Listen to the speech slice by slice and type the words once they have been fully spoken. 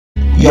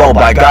Yo,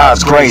 by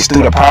God's grace,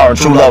 through the power and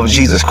true love of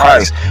Jesus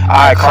Christ,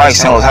 I,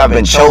 Christ handles, have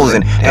been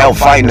chosen to help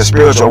fight in the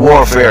spiritual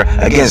warfare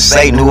against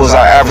Satan, who is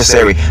our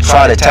adversary,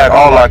 trying to attack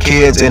all our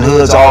kids in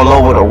hoods all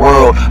over the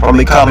world from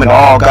becoming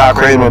all God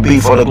created them to be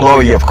for the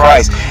glory of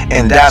Christ.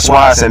 And that's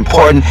why it's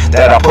important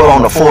that I put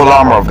on the full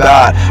armor of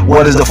God.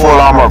 What is the full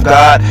armor of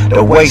God?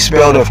 The waist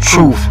belt of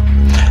truth,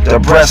 the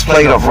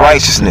breastplate of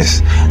righteousness,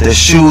 the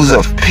shoes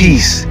of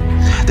peace,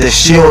 the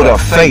shield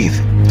of faith,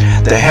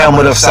 the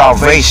helmet of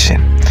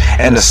salvation,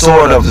 and the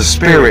sword of the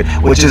Spirit,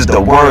 which is the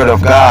word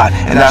of God.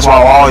 And that's why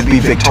I'll always be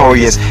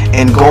victorious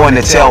in going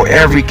to tell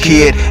every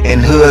kid in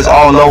hoods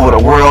all over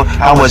the world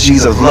how much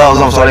Jesus loves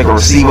them, so they can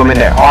receive him in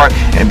their heart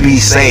and be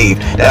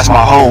saved. That's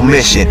my whole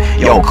mission.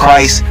 Yo,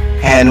 Christ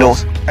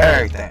handles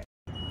everything.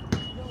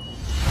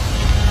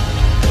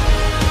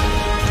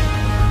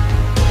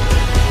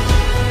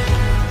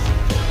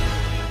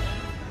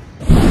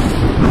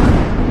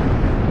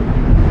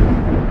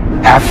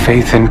 Have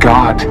faith in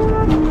God.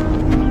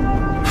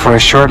 For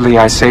assuredly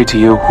I say to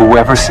you,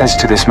 whoever says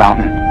to this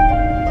mountain,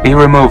 be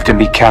removed and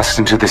be cast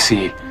into the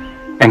sea,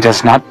 and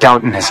does not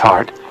doubt in his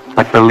heart,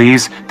 but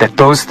believes that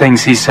those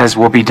things he says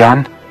will be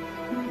done,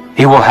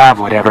 he will have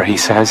whatever he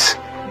says.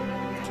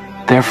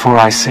 Therefore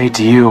I say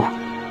to you,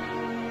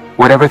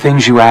 whatever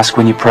things you ask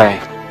when you pray,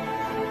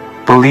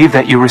 believe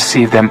that you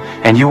receive them,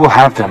 and you will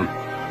have them.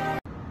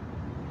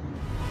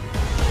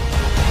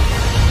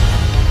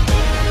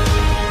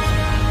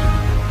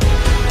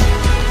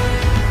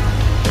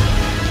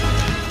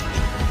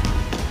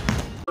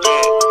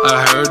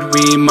 I heard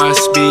we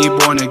must be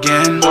born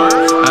again.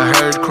 I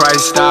heard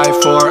Christ died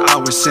for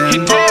our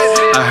sin.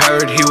 I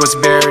heard he was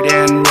buried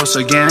and rose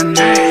again.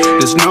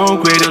 There's no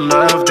greater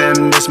love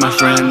than this, my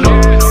friend.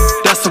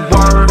 That's the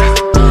word.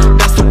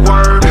 That's the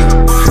word.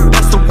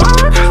 That's the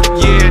word.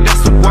 Yeah,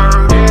 that's the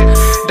word.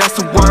 That's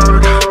the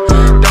word.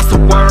 That's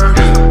the word.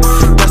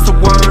 That's the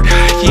word.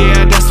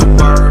 Yeah, that's the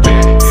word.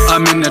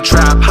 I'm in the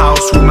trap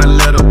house with my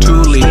little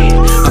Thule,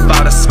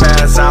 about to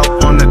spaz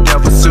out on the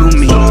devil sue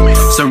me.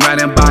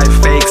 Surrounded by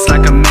fakes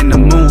like I'm in a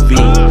movie.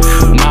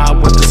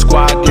 Mob with the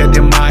squad, yeah,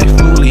 they're my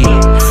foolie.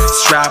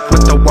 Strapped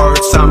with the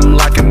words, I'm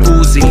like an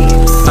Uzi.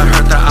 I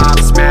heard the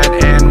ops mad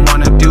and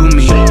wanna do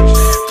me.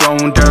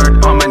 Throwing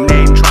dirt on my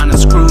name, trying to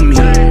screw me.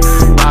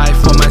 Ride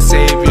for my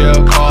savior,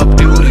 Call of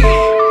Duty.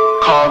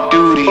 Call of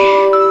Duty,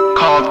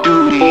 Call of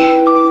Duty.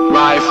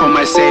 Ride for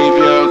my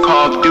savior,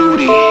 Call of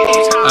Duty.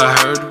 I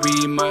heard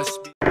we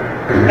must be.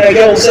 Hey,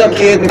 yo, what's up,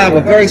 kids? We have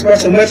a very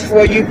special message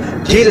for you.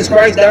 Jesus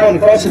Christ died on the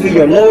cross to be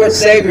your Lord,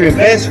 Savior, and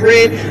best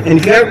friend. And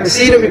if you haven't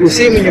received him, you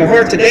receive him in your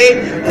heart today.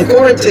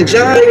 According to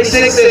John 6,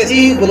 says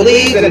he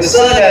believes that the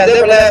Son has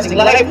everlasting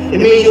life. It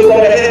means you'll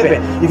go to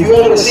heaven. If you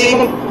want to receive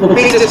him,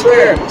 repeat this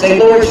prayer. Say,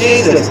 Lord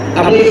Jesus,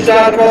 I believe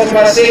God caused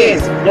my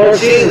sins. Lord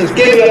Jesus,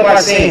 forgive me of my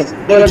sins.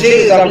 Lord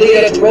Jesus, I believe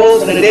that you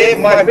rose from the dead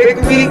for my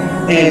victory,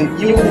 and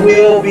you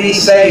will be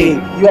saved.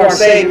 You are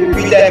saved.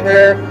 Repeat that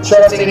prayer,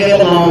 trusting in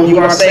him alone. You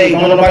are saved.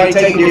 Don't nobody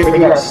take you different.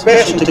 You are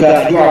special to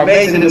God. You are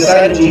amazing in the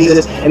sight of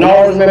Jesus. And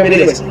always remember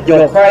this: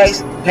 your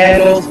Christ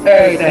handles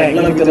everything.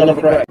 Let me get the love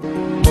of Christ.